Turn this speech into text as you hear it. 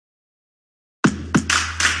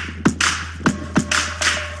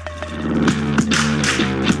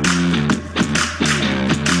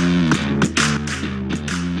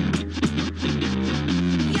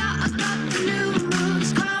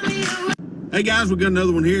Hey guys, we got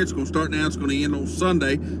another one here. It's going to start now. It's going to end on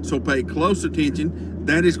Sunday, so pay close attention.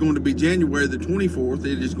 That is going to be January the 24th.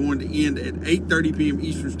 It is going to end at 8:30 p.m.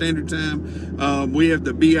 Eastern Standard Time. We have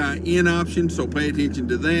the BIN option, so pay attention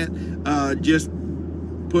to that. Just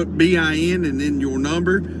put BIN and then your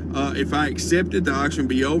number. If I accept it, the auction will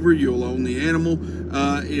be over. You'll own the animal.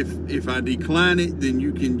 If I decline it, then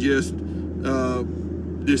you can just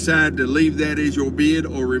decide to leave that as your bid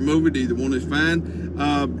or remove it. Either one is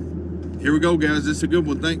fine. Here we go, guys. This is a good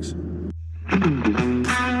one. Thanks.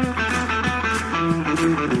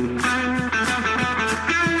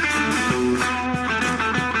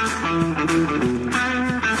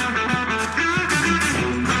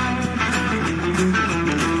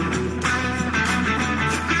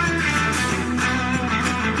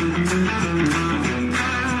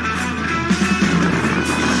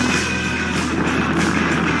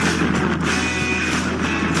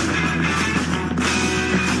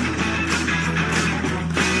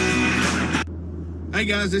 Hey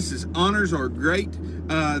guys, this is Honors Are Great.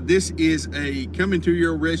 This is a coming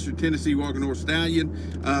 2-year-old registered Tennessee walking horse stallion.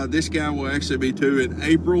 This guy will actually be 2 in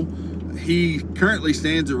April. He currently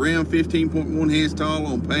stands around 15.1 hands tall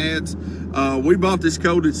on pads. We bought this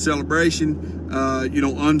colt at Celebration,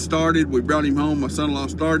 unstarted. We brought him home. My son-in-law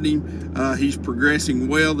started him. He's progressing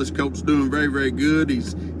well. This colt's doing very, very good.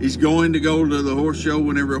 He's going to go to the horse show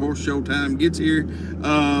whenever horse show time gets here.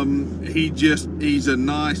 He's a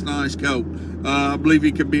nice colt. I believe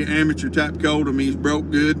he could be an amateur type colt. I mean, he's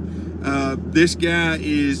broke good. This guy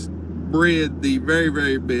is bred the very,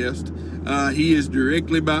 very best. He is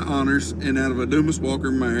directly by Honors and out of a Dumas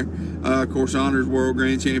Walker mare. Of course, Honors World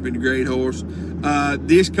Grand Champion, great horse.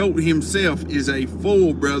 This colt himself is a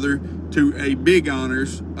full brother to a big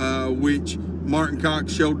Honors, which Martin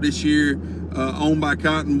Cox showed this year, owned by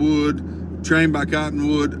Cottonwood, trained by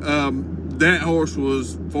Cottonwood. That horse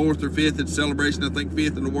was 4th or 5th at Celebration, I think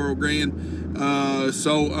 5th in the World Grand.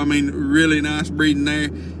 So, I mean, really nice breeding there.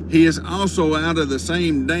 He is also out of the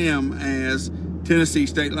same dam as Tennessee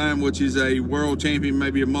State Line, which is a world champion,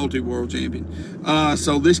 maybe a multi-world champion.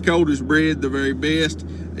 So this colt is bred the very best.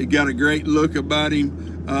 He got a great look about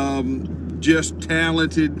him. Just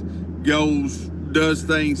talented, does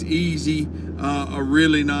things easy. A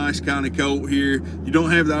really nice kind of colt here. You don't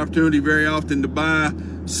have the opportunity very often to buy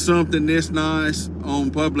something this nice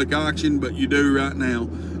on public auction, but you do right now.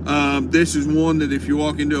 This is one that if you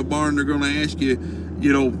walk into a barn, they're going to ask you,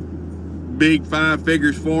 big 5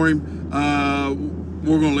 figures for him.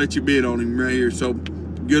 We're going to let you bid on him right here. So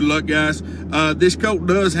good luck, guys. This colt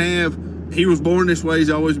does have, he was born this way.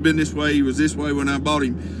 He's always been this way. He was this way when I bought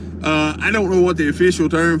him. I don't know what the official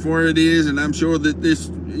term for it is, and I'm sure that this,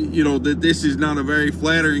 that this is not a very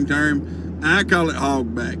flattering term. I call it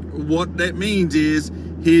hogback. What that means is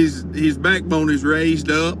his backbone is raised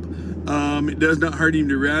up. It does not hurt him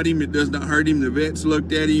to ride him. It does not hurt him. The vets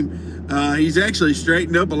looked at him. He's actually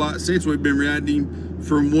straightened up a lot since we've been riding him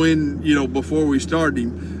from when, before we started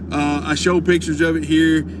him. I show pictures of it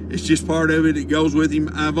here. It's just part of it. It goes with him.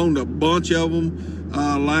 I've owned a bunch of them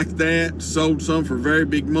like that. Sold some for very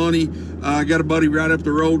big money. I got a buddy right up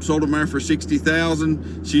the road, sold them there for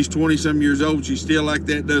 $60,000. She's 20-some years old. She's still like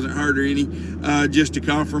that. Doesn't hurt her any. Just a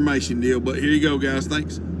confirmation deal. But here you go, guys.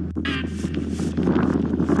 Thanks.